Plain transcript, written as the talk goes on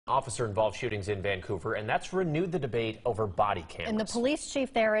officer-involved shootings in Vancouver, and that's renewed the debate over body cameras. And the police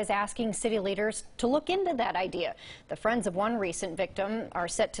chief there is asking city leaders to look into that idea. The friends of one recent victim are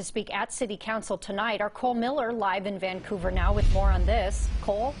set to speak at City Council tonight. Our Cole Miller live in Vancouver now with more on this.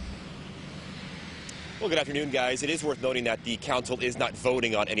 Cole? Well, good afternoon, guys. It is worth noting that the council is not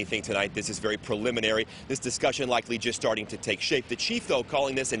voting on anything tonight. This is very preliminary. This discussion likely just starting to take shape. The chief, though,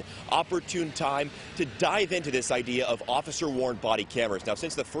 calling this an opportune time to dive into this idea of officer-worn body cameras. Now,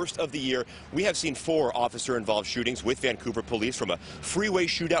 since the first of the year, we have seen 4 officer-involved shootings with Vancouver police, from a freeway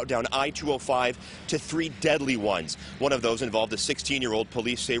shootout down I-205 to 3 deadly ones. One of those involved a 16-year-old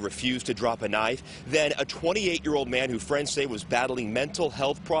police say refused to drop a knife. Then a 28-year-old man who friends say was battling mental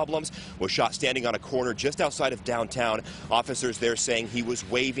health problems was shot standing on a corner just outside of downtown. Officers there saying he was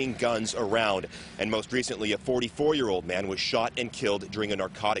waving guns around. And most recently, a 44-year-old man was shot and killed during a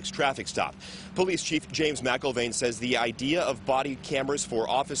narcotics traffic stop. Police Chief James McIlvaine says the idea of body cameras for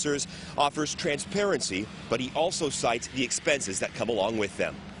officers offers transparency, but he also cites the expenses that come along with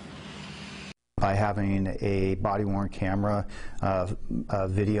them. By having a body-worn camera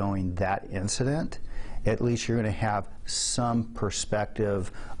videoing that incident, at least you're going to have some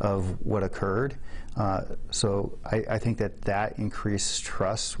perspective of what occurred. So I think that increases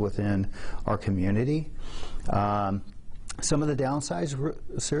trust within our community. Some of the downsides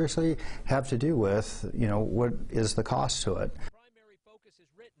seriously have to do with, what is the cost to it.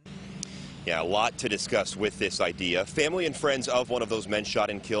 Yeah, a lot to discuss with this idea. Family and friends of one of those men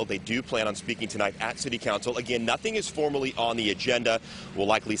shot and killed, they do plan on speaking tonight at City Council. Again, nothing is formally on the agenda. We'll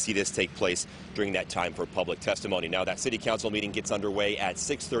likely see this take place during that time for public testimony. Now, that City Council meeting gets underway at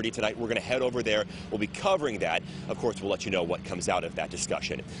 6:30 tonight. We're going to head over there. We'll be covering that. Of course, we'll let you know what comes out of that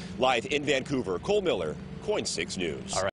discussion. Live in Vancouver, Cole Miller, KOIN 6 News. All right.